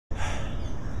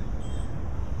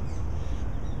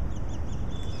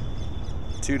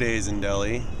2 days in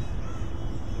Delhi.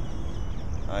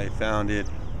 I found it,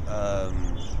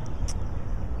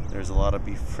 there's a lot of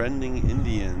befriending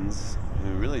Indians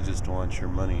who really just want your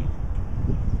money.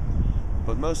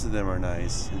 But most of them are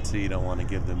nice until you don't want to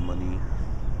give them money.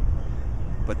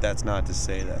 But that's not to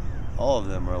say that all of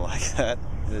them are like that.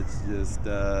 It's just,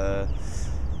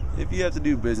 if you have to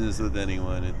do business with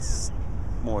anyone, it's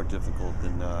more difficult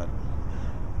than not.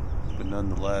 But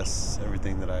nonetheless,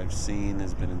 everything that I've seen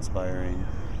has been inspiring.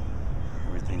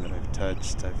 Everything that I've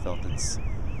touched, I've felt its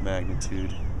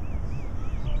magnitude.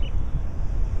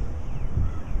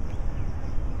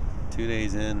 2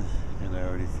 days in, and I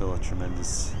already feel a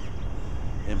tremendous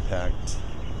impact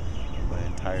on my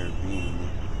entire being.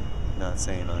 Not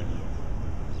saying I'm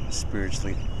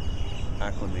spiritually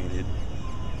acclimated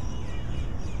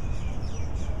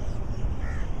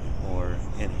or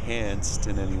enhanced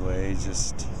in any way,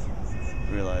 just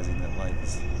realizing that life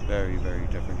is very, very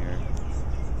different here.